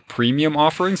sort of like premium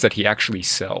offerings that he actually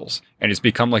sells, and it's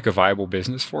become like a viable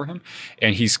business for him.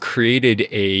 And he's created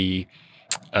a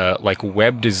like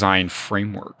web design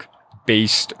framework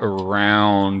based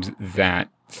around that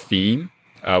theme,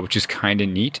 which is kind of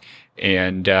neat.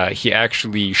 And he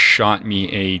actually shot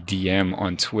me a DM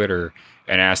on Twitter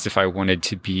and asked if I wanted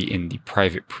to be in the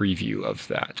private preview of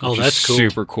that. Oh, that's cool.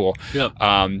 Super cool. Yep.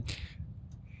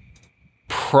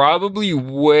 Probably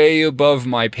way above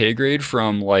my pay grade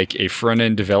from like a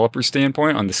front-end developer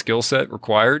standpoint on the skill set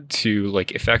required to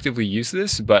like effectively use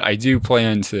this, but I do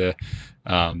plan to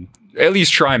at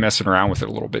least try messing around with it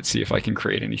a little bit, see if I can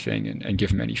create anything and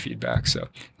give him any feedback. So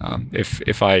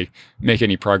if I make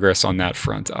any progress on that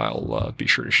front, I'll be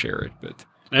sure to share it. But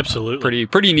absolutely,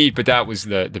 pretty neat. But that was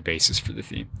the basis for the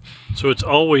theme. So it's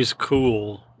always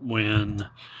cool when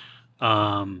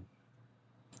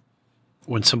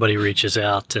somebody reaches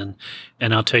out, and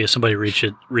I'll tell you, somebody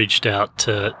reached out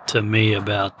to me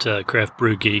about Craft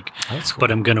Brew Geek. Oh, that's cool.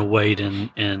 But I'm going to wait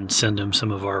and send them some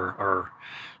of our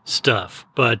stuff.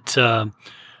 But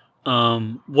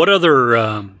what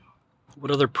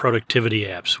other productivity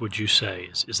apps would you say?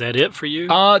 Is that it for you?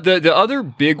 The other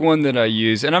big one that I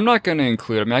use, and I'm not going to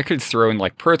include, I could throw in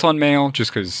like Proton Mail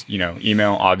just because,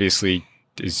 email obviously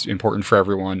is important for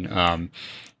everyone.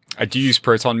 I do use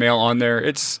Proton Mail on there.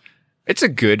 It's a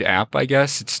good app, I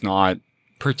guess. It's not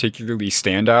particularly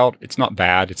standout. It's not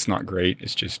bad. It's not great.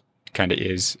 It's just kind of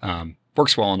is.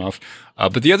 Works well enough.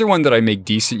 But the other one that I make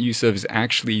decent use of is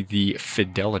actually the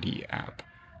Fidelity app.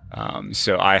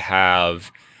 So I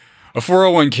have a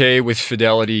 401k with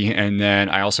Fidelity, and then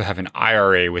I also have an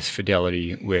IRA with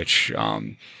Fidelity, which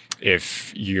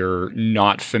if you're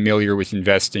not familiar with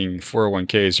investing,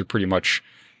 401ks are pretty much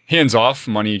hands off.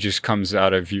 Money just comes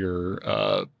out of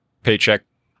your paycheck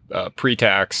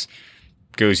pre-tax,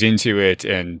 goes into it,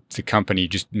 and the company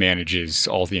just manages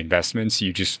all the investments.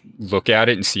 You just look at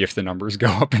it and see if the numbers go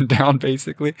up and down,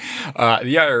 basically.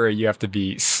 The IRA, you have to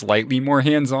be slightly more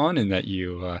hands-on in that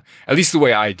you, at least the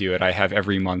way I do it, I have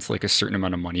every month like a certain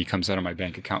amount of money comes out of my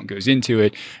bank account and goes into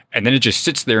it, and then it just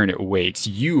sits there and it waits.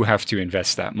 You have to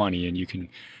invest that money, and you can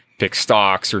pick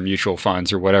stocks or mutual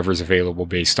funds or whatever's available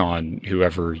based on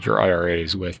whoever your IRA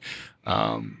is with.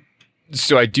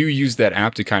 So I do use that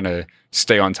app to kind of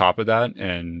stay on top of that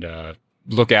and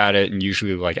look at it, and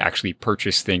usually like actually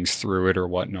purchase things through it or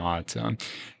whatnot.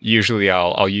 Usually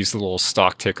I'll use the little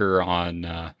stock ticker on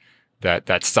that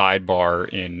sidebar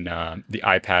in the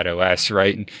iPad OS,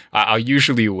 right? And I'll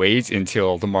usually wait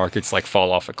until the markets like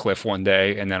fall off a cliff one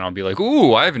day, and then I'll be like,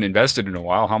 ooh, I haven't invested in a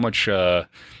while. How much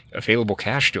available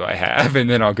cash do I have? And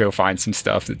then I'll go find some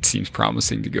stuff that seems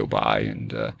promising to go buy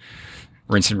and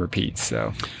rinse and repeat.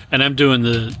 So, and I'm doing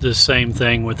the same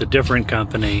thing with a different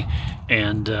company.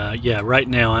 And right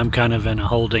now I'm kind of in a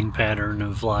holding pattern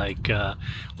of like,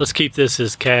 let's keep this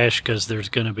as cash because there's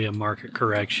going to be a market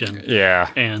correction. Yeah.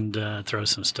 And throw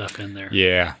some stuff in there.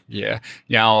 Yeah.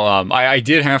 Now, I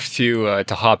did have to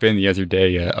hop in the other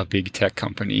day. A big tech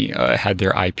company had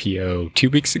their IPO 2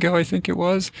 weeks ago, I think it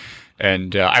was.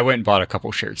 And I went and bought a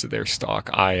couple shares of their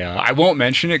stock. I won't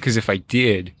mention it because if I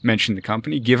did mention the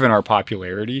company, given our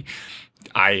popularity,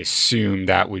 I assume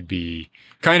that would be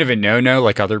kind of a no-no,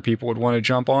 like other people would want to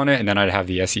jump on it, and then I'd have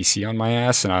the SEC on my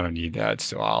ass, and I don't need that.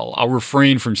 So I'll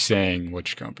refrain from saying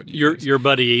which company. Your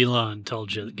buddy Elon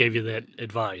gave you that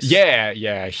advice.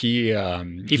 Yeah. He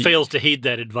fails to heed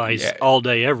that advice all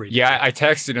day, every day. Yeah, I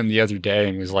texted him the other day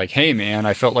and was like, "Hey, man,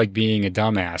 I felt like being a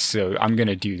dumbass, so I'm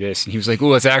gonna do this." And he was like,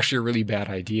 "Oh, it's actually a really bad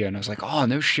idea." And I was like, "Oh,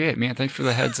 no shit, man. Thanks for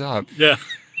the heads up." Yeah.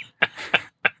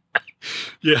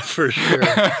 Yeah, for sure.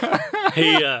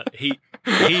 He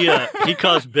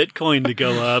caused Bitcoin to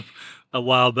go up a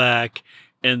while back,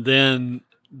 and then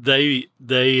they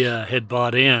had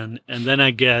bought in, and then I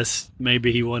guess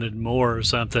maybe he wanted more or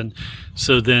something.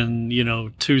 So then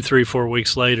 2, 3, 4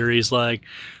 weeks later, he's like,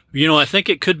 I think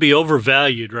it could be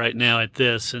overvalued right now at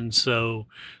this, and so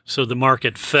the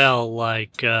market fell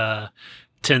like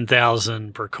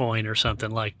 10,000 per coin or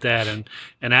something like that, and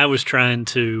I was trying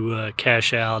to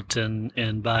cash out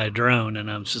and buy a drone, and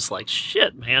I was just like,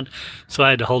 shit, man. So I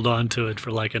had to hold on to it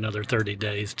for like another 30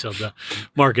 days till the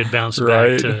market bounced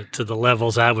back to the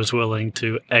levels I was willing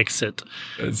to exit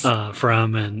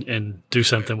from and do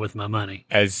something with my money.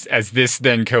 As this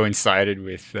then coincided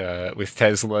with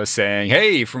Tesla saying,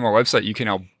 "Hey, from our website you can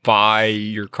now buy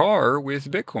your car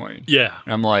with Bitcoin." Yeah,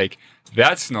 and I'm like,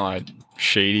 that's not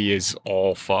shady as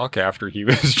all fuck after he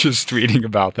was just tweeting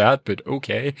about that, but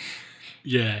okay.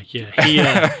 Yeah.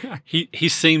 He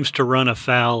seems to run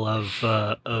afoul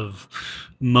of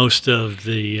most of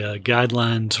the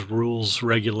guidelines, rules,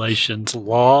 regulations,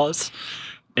 laws,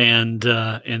 and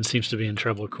seems to be in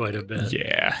trouble quite a bit.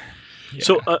 Yeah.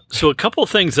 So a couple of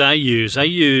things I use.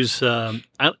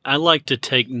 I like to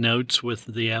take notes with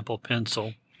the Apple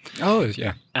Pencil. Oh,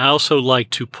 yeah. I also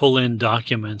like to pull in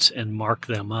documents and mark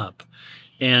them up.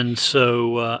 And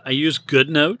so I use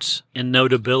GoodNotes and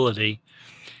Notability,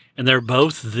 and they're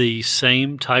both the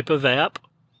same type of app,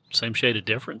 same shade of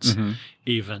difference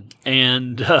even.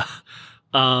 And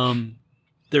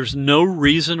there's no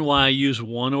reason why I use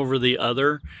one over the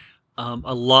other.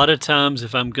 A lot of times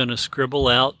if I'm going to scribble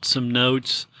out some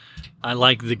notes, I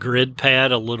like the grid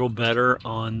pad a little better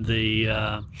on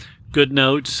the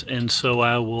GoodNotes, and so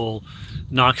I will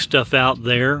knock stuff out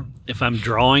there. If I'm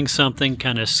drawing something,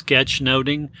 kind of sketch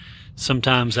noting,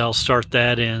 sometimes I'll start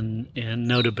that in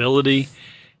Notability,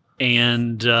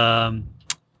 and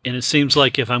it seems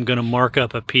like if I'm going to mark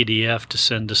up a PDF to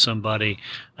send to somebody,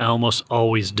 I almost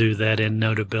always do that in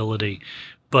Notability.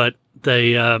 But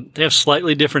they have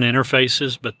slightly different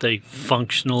interfaces, but they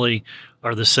functionally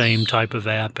are the same type of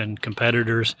app and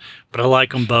competitors. But I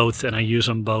like them both, and I use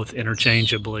them both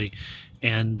interchangeably.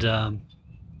 And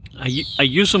I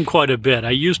use them quite a bit. I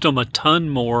used them a ton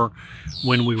more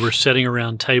when we were sitting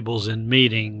around tables in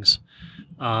meetings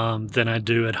than I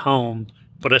do at home,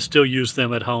 but I still use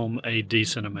them at home a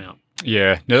decent amount.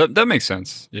 Yeah, no, that makes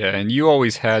sense. Yeah, and you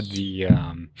always had the...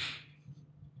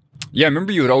 I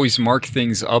remember you would always mark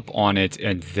things up on it,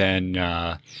 and then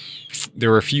there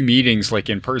were a few meetings like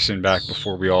in person back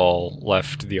before we all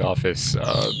left the office,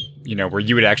 where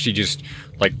you would actually just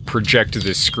like project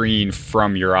the screen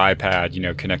from your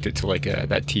iPad, connect it to like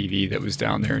that TV that was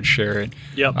down there and share it.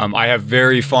 Yep. I have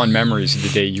very fond memories of the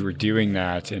day you were doing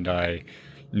that, and I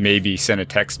maybe sent a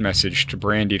text message to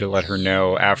Brandy to let her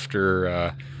know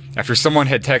after someone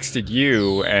had texted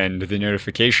you and the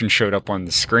notification showed up on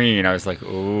the screen. I was like,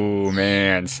 oh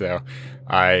man. So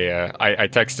I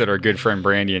texted our good friend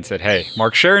Brandy and said, hey,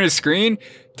 Mark's sharing his screen,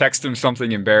 text him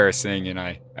something embarrassing. And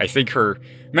I think her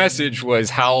message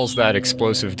was, how's that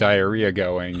explosive diarrhea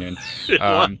going? And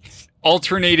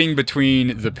alternating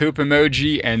between the poop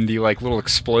emoji and the like little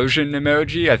explosion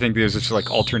emoji, I think those just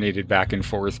like alternated back and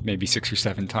forth maybe 6 or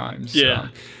 7 times. Yeah.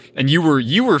 And you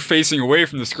were facing away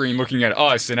from the screen looking at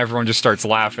us, and everyone just starts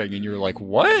laughing, and you're like,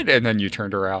 what? And then you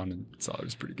turned around and saw it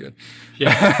was pretty good.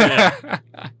 Yeah.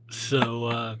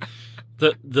 So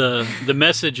the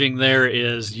messaging there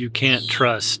is you can't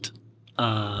trust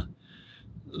the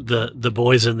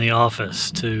boys in the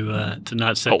office to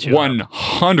not set you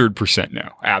 100%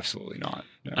 no. Absolutely not.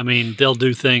 No. I mean, they'll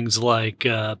do things like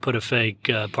put a fake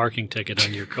parking ticket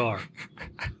on your car.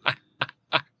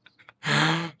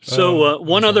 So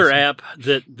one other app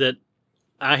that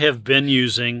I have been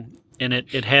using, and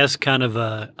it has kind of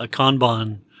a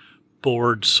Kanban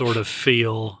board sort of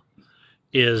feel,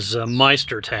 is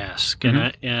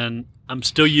Meistertask, and I'm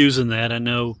still using that. I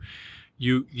know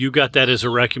you got that as a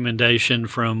recommendation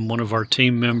from one of our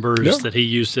team members that he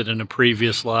used it in a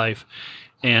previous life,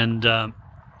 and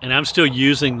I'm still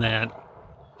using that.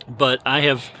 But I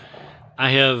have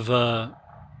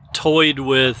toyed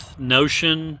with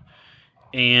Notion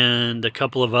and a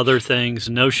couple of other things.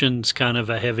 Notion's kind of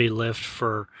a heavy lift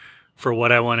for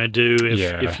what I want to do.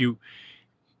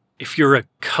 If you're a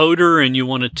coder and you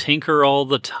want to tinker all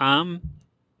the time,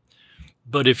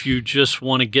 but if you just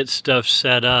want to get stuff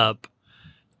set up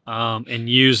and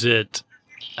use it,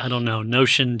 I don't know.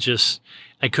 Notion just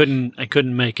I couldn't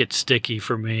make it sticky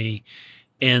for me.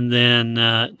 And then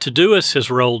Todoist has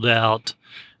rolled out.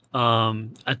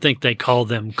 I think they call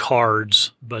them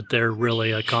cards, but they're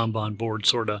really a Kanban board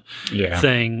sort of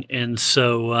thing. And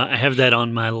so I have that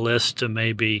on my list to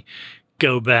maybe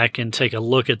go back and take a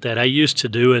look at that. I used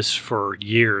Todoist for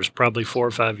years, probably 4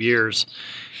 or 5 years,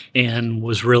 and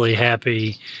was really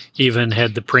happy. Even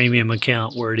had the premium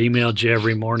account where it emailed you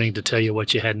every morning to tell you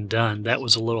what you hadn't done. That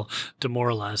was a little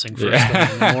demoralizing first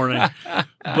thing in the morning,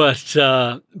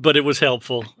 but it was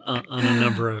helpful on a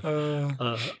number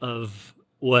of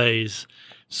ways.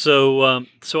 So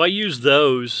I use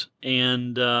those,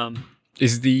 and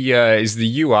is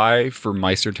the UI for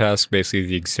Meistertask basically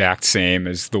the exact same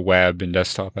as the web and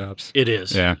desktop apps? It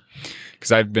is. Yeah.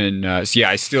 Because I've been, I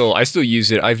still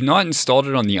use it. I've not installed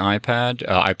it on the iPad.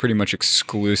 I pretty much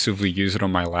exclusively use it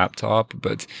on my laptop,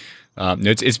 but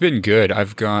it's been good.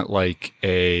 I've got like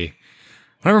I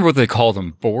don't remember what they call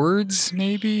them, boards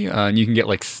maybe, and you can get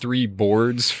like 3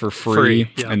 boards for free,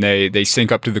 and they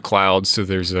sync up to the cloud. So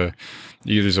there's a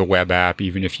web app,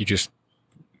 even if you just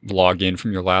log in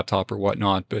from your laptop or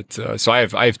whatnot. But so I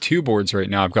have 2 boards right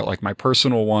now. I've got like my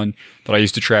personal one that I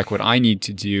use to track what I need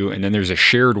to do, and then there's a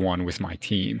shared one with my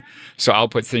team. So I'll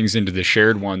put things into the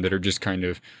shared one that are just kind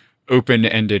of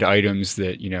open-ended items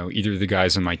that, you know, either the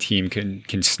guys on my team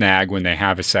can snag when they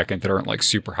have a second that aren't like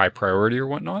super high priority or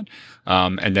whatnot.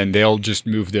 And then they'll just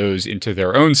move those into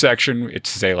their own section.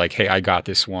 It's to say like, hey, I got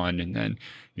this one, and then,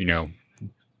 you know,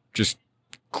 just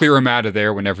clear them out of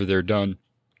there whenever they're done.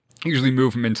 Usually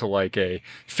move them into like a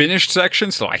finished section,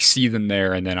 so I see them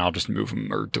there, and then I'll just move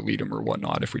them or delete them or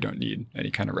whatnot if we don't need any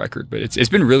kind of record. But it's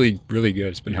been really, really good.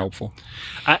 It's been helpful.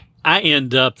 I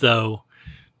end up, though,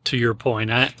 to your point,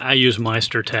 I use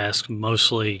Meistertask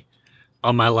mostly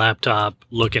on my laptop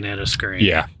looking at a screen.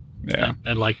 Yeah.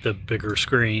 I like the bigger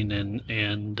screen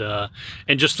and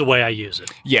just the way I use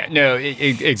it. Yeah, no,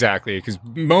 exactly. Because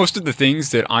most of the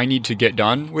things that I need to get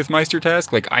done with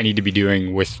Meistertask, like I need to be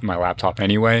doing with my laptop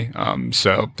anyway.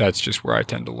 So that's just where I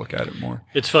tend to look at it more.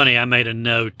 It's funny. I made a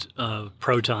note of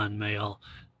Proton Mail.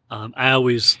 I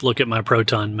always look at my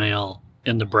Proton Mail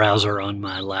in the browser on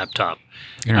my laptop.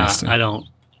 Interesting.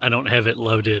 I don't have it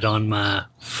loaded on my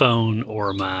phone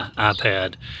or my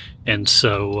iPad, and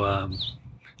so.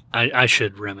 I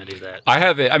should remedy that. I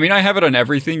have it. I mean, I have it on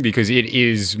everything because it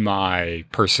is my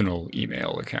personal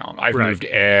email account. I've moved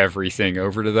everything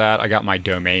over to that. I got my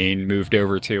domain moved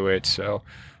over to it. So,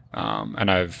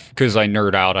 and because I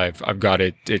nerd out, I've got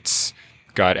it. It's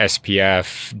got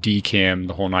SPF, DKIM,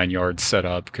 the whole 9 yards set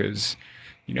up because,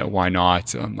 you know, why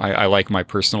not? I like my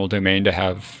personal domain to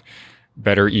have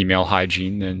better email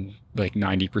hygiene than like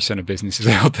 90% of businesses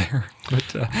out there.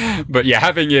 But yeah,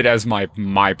 having it as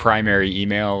my primary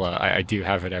email, I do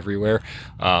have it everywhere.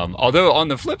 Although on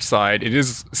the flip side, it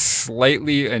is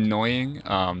slightly annoying,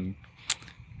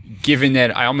 given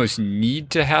that I almost need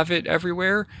to have it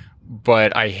everywhere.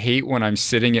 But I hate when I'm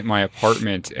sitting at my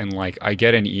apartment and like I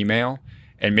get an email,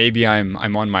 and maybe I'm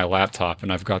on my laptop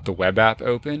and I've got the web app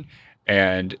open.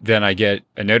 And then I get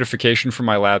a notification from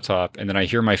my laptop, and then I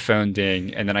hear my phone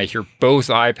ding, and then I hear both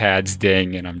iPads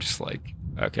ding, and I'm just like,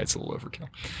 okay, it's a little overkill.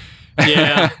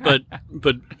 Yeah,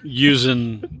 but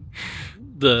using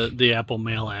the Apple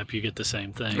Mail app, you get the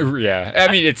same thing. Yeah,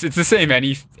 I mean it's the same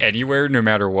anywhere, no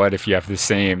matter what. If you have the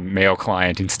same mail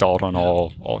client installed on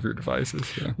all of your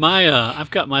devices. Yeah.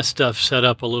 I've got my stuff set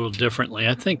up a little differently.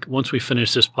 I think once we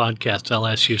finish this podcast, I'll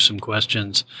ask you some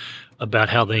questions about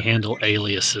how they handle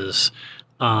aliases,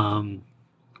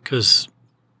 because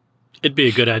it'd be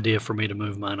a good idea for me to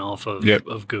move mine off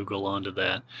of Google onto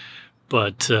that.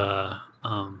 But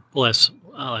I'll ask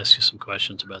you some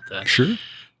questions about that. Sure.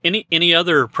 Any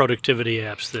other productivity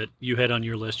apps that you had on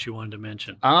your list you wanted to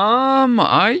mention?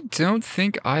 I don't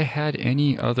think I had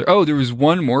any other. Oh, there was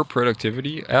one more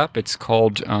productivity app. It's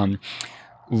called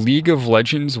League of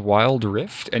Legends Wild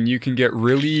Rift, and you can get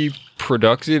really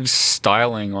productive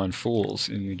styling on fools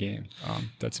in the game.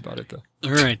 That's about it, though.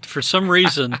 All right. For some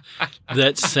reason,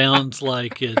 that sounds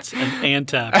like it's an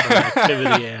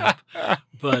anti-productivity app.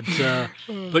 But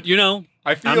you know,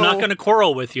 I'm not going to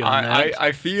quarrel with you on that.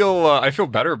 I feel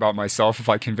better about myself if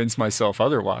I convince myself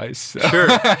otherwise.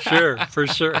 Sure, for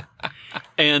sure.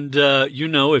 And you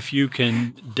know, if you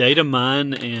can data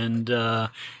mine and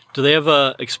do they have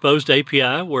a exposed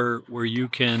API where you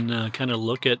can kind of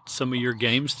look at some of your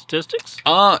game statistics?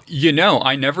 You know,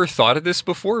 I never thought of this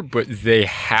before, but they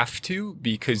have to,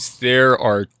 because there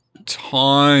are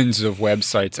tons of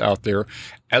websites out there,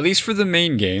 at least for the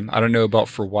main game. I don't know about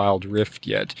for Wild Rift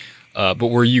yet, but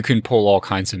where you can pull all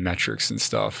kinds of metrics and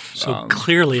stuff. So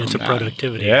clearly it's a that.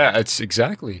 productivity. Yeah, it's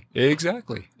exactly. Yeah.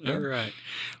 All right.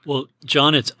 Well,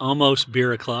 John, it's almost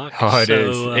beer o'clock. Oh, it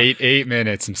is 8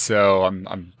 minutes, and so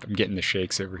I'm getting the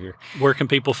shakes over here. Where can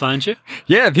people find you?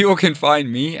 Yeah, people can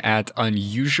find me at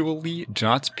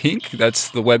unusually.pink. That's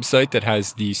the website that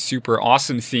has the super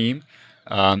awesome theme.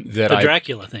 The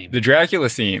Dracula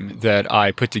theme that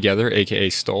I put together,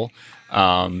 aka stole.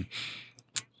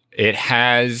 It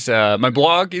has my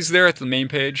blog is there at the main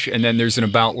page, and then there's an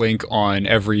about link on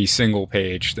every single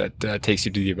page that takes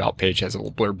you to the about page. It has a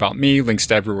little blurb about me, links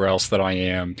to everywhere else that I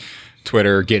am,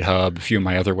 Twitter, GitHub, a few of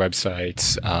my other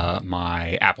websites,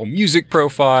 my Apple Music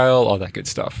profile, all that good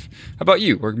stuff. How about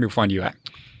you? Where can people find you at?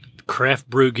 Craft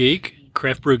Brew Geek.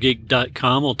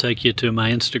 craftbrewgeek.com will take you to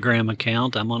my Instagram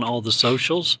account. I'm on all the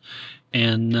socials.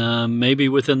 And maybe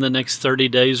within the next 30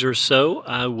 days or so,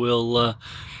 I will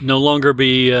no longer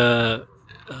be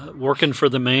working for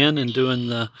the man and doing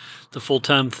the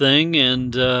full-time thing,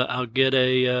 and I'll get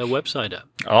a website up.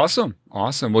 Awesome.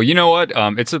 Well, you know what?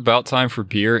 It's about time for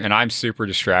beer, and I'm super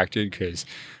distracted because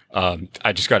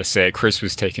I just got to say, Chris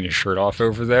was taking his shirt off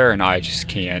over there, and I just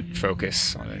can't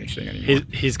focus on anything anymore.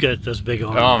 He's got those big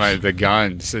arms. Oh, man, the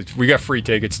guns. We got free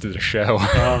tickets to the show.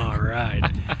 All right.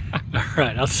 All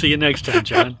right. I'll see you next time,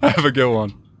 John. Have a good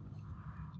one.